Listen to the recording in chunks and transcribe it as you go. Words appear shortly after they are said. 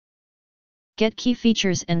Get key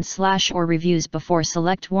features and / or reviews before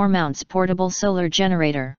select Warmounts Portable Solar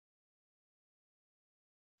Generator.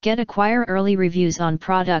 Acquire early reviews on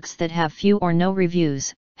products that have few or no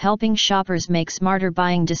reviews, helping shoppers make smarter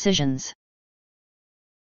buying decisions.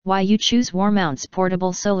 Why you choose Warmounts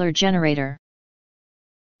Portable Solar Generator.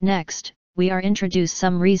 Next, we are introduce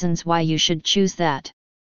some reasons why you should choose that.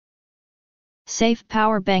 Safe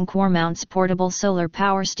Power Bank. Warmounts Portable Solar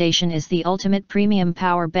Power Station is the ultimate premium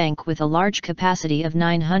power bank with a large capacity of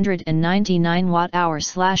 999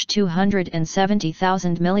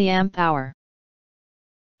 Wh/270,000 mAh.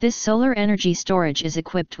 This solar energy storage is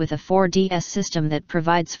equipped with a 4DS system that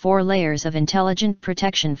provides 4 layers of intelligent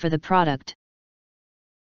protection for the product.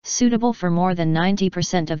 Suitable for more than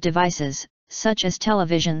 90% of devices, such as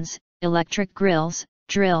televisions, electric grills,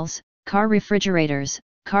 drills, car refrigerators,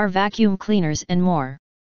 car vacuum cleaners and more.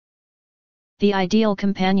 The ideal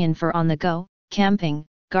companion for on-the-go, camping,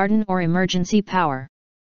 garden or emergency power.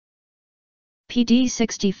 PD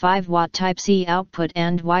 65W Type-C output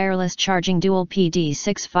and wireless charging. Dual PD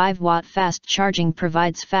 65W fast charging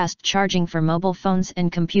provides fast charging for mobile phones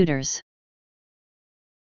and computers.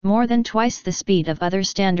 More than twice the speed of other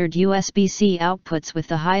standard USB-C outputs with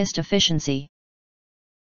the highest efficiency.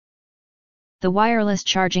 The wireless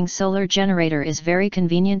charging solar generator is very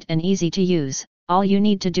convenient and easy to use. All you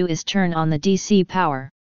need to do is turn on the DC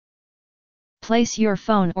power. Place your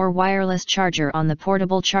phone or wireless charger on the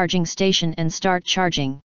portable charging station and start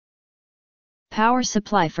charging. Power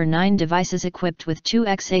supply for 9 devices equipped with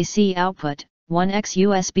 2x AC output, 1x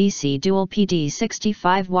USB-C dual PD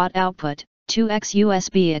 65W output, 2x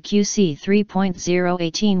USB AQC 3.0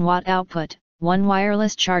 18W output, 1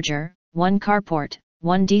 wireless charger, 1 carport,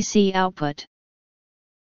 1 DC output,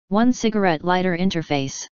 1 cigarette lighter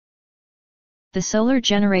interface. The solar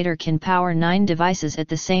generator can power 9 devices at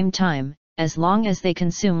the same time, as long as they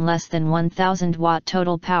consume less than 1000 watt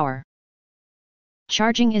total power.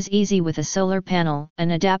 Charging is easy with a solar panel,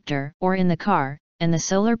 an adapter, or in the car, and the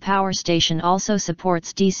solar power station also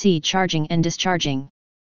supports DC charging and discharging.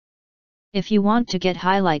 If you want to get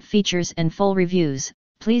highlight features and full reviews,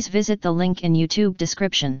 please visit the link in YouTube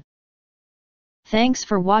description. Thanks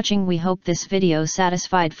for watching. We hope this video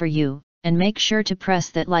satisfied for you, and make sure to press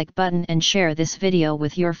that like button and share this video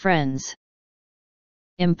with your friends.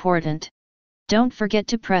 Important. Don't forget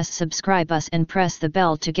to press subscribe us and press the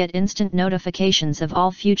bell to get instant notifications of all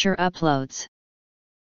future uploads.